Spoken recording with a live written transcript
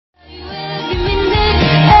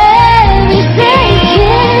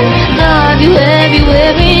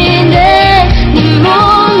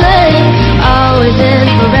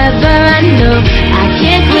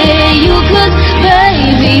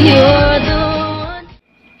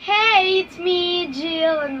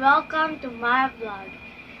welcome to my vlog.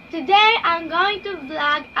 Today, I'm going to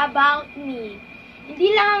vlog about me. Hindi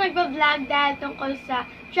lang ako nagpa-vlog dahil tungkol sa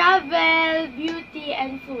travel, beauty,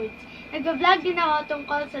 and foods. Nagpa-vlog din ako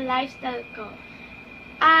tungkol sa lifestyle ko.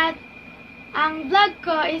 At ang vlog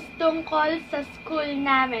ko is tungkol sa school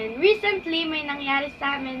namin. Recently, may nangyari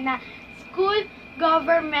sa amin na school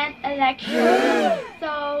government election.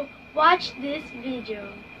 So, watch this video.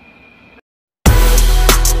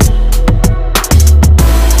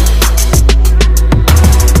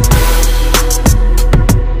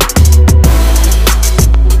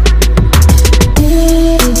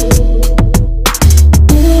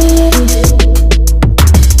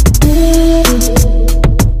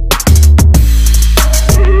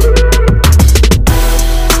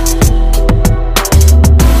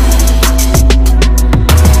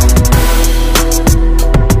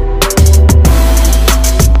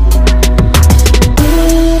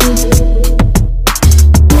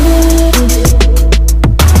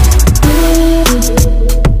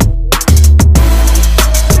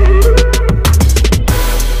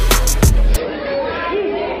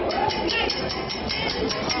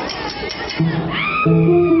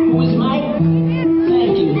 Who's Mike?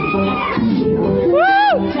 Thank you.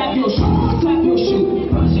 Woo! Tap your shoe,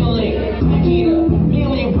 cross your leg, back it up,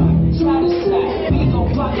 million rock, side to side. We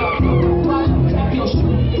gon' rock up, tap your shoe,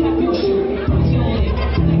 cross your leg,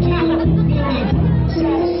 back it up, million rock,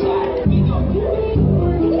 side to side. We gon'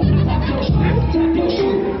 tap your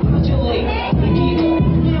shoe, cross your leg, back it up,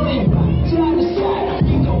 million rock, side to side.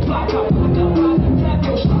 We gon' rock up, tap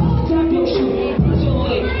your shoe, cross your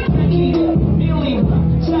leg, back it up, million rock,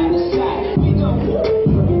 side to side. We gon'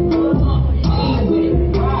 aim with it,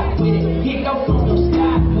 rock with it, hit the phone, don't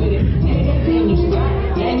stop with it. Anything you stop,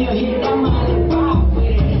 then you hit the money, rock with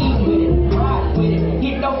it. Aim with it, rock with it,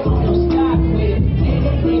 hit the phone, don't stop with it.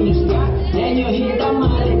 Anything you stop, then you hit the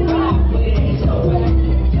money, rock with it. So back,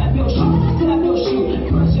 tap your shoe,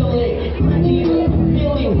 cross your leg, back it up,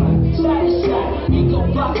 million rock, side to side. We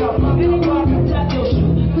gon' rock up, tap your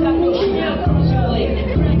shoe, cross your leg,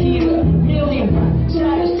 back it up, million rock,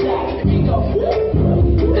 side to side. We gon'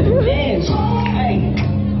 dance, hey.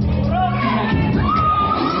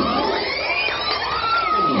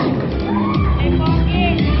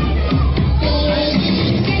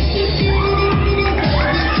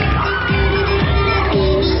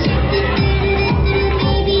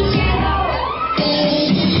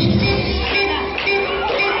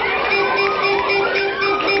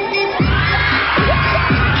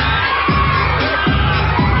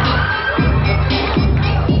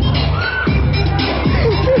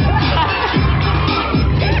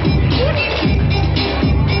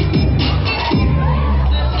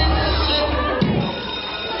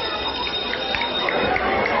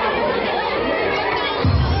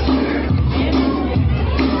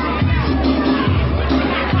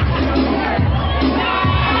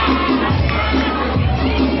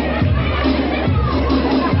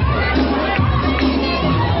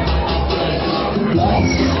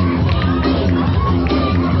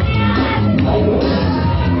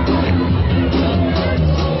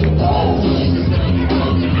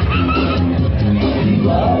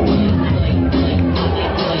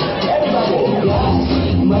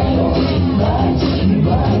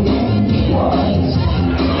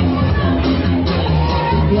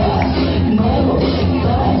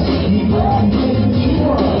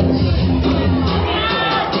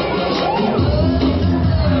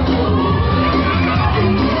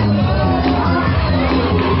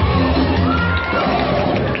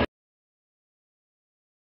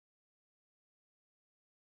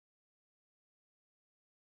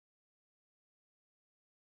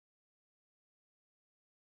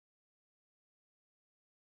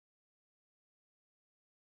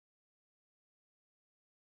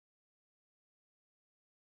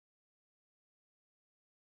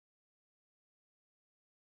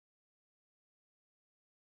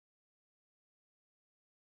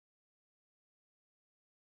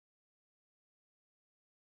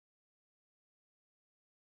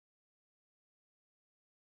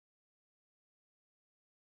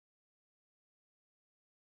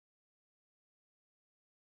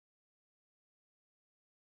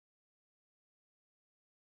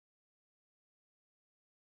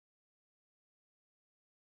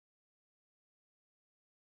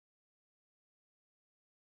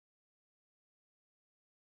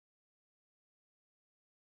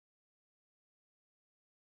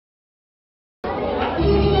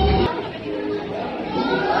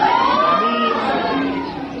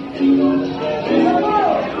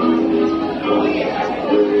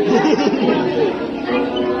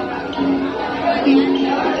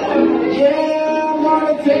 Yeah, I'm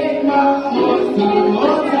gonna take my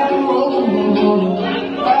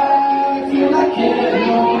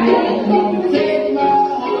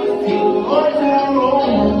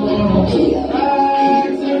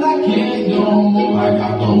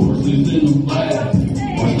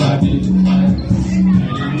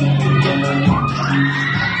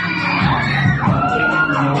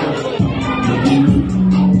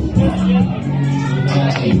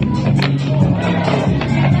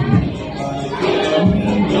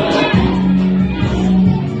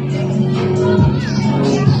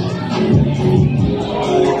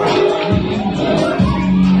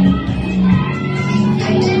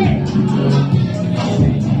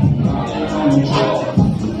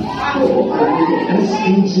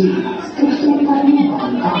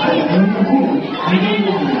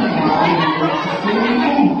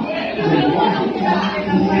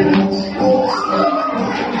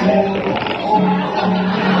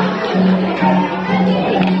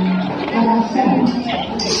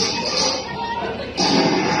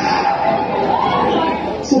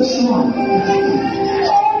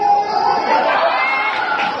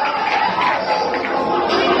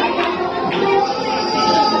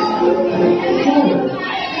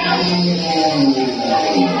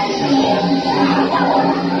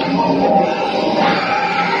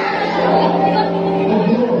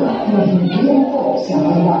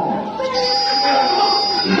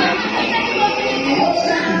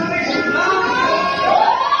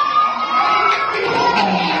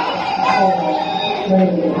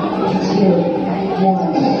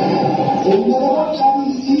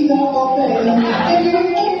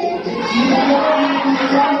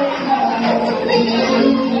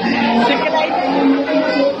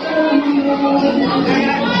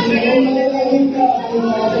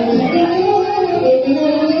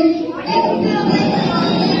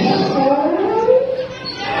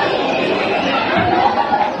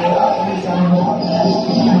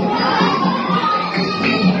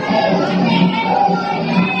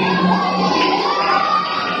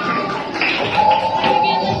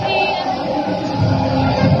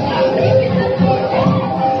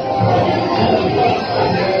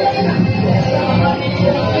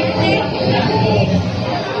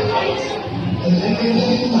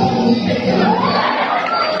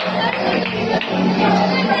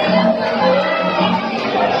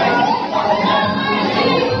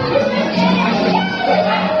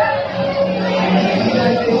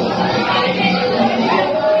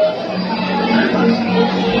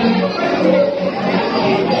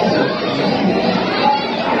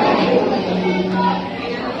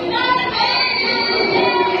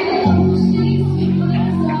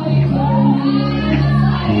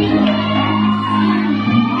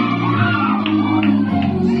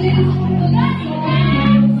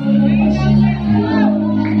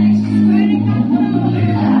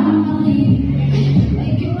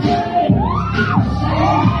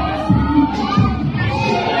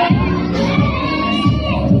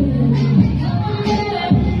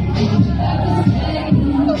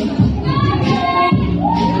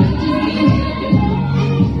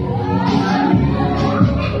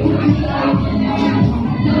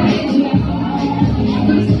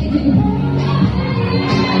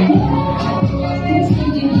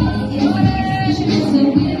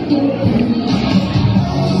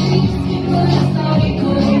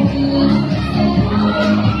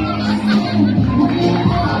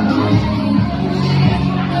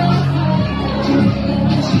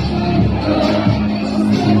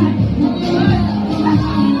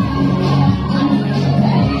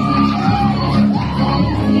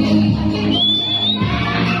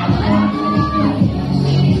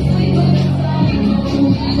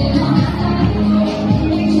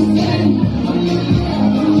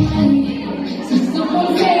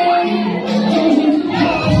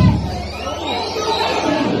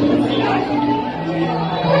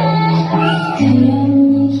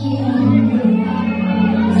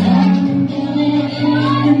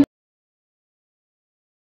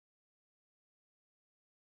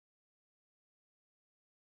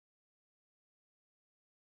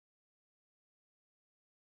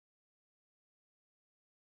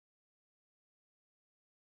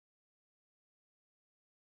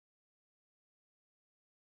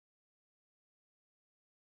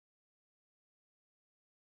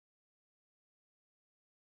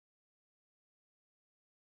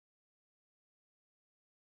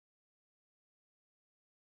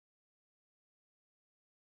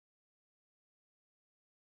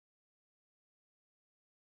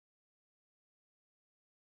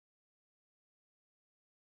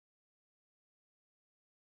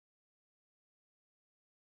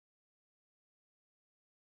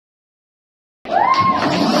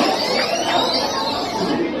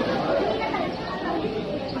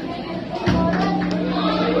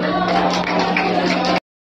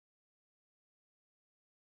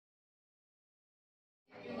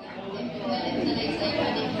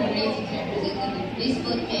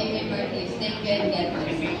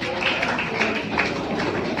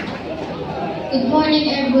Good morning,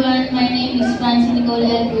 everyone. My name is Francis Nicole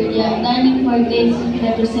Edwardia. I'm running for JILCSF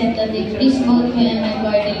representative. Please vote me and my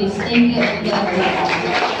party list. Thank you and God bless.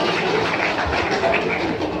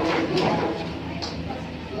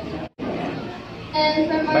 And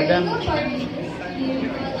from our legal party list, we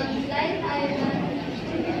will on slide island,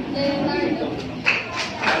 Leonardo.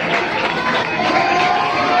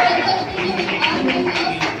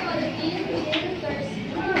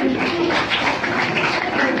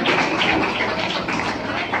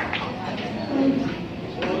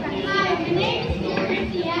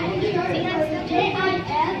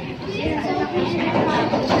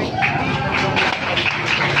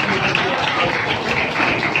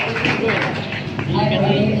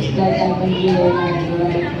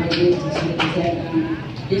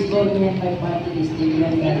 vote me and my party list. Thank you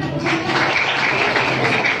very much.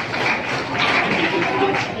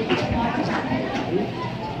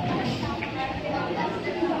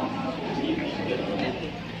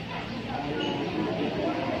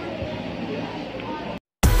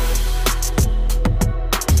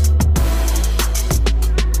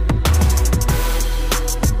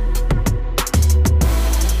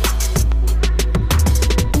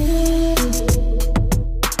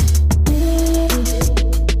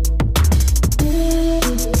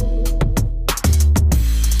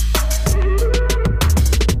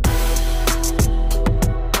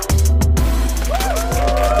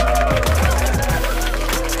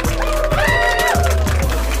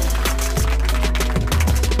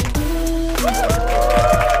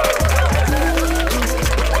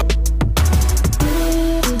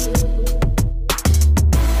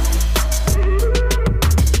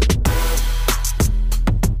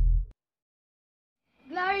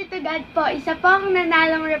 Glory to God po, isa pong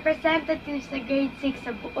nanalong representative sa grade 6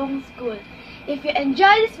 sa buong school. If you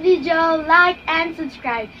enjoy this video, like and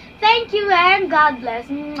subscribe. Thank you and God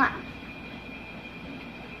bless. Mwah.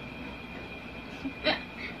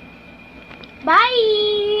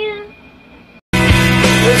 Bye!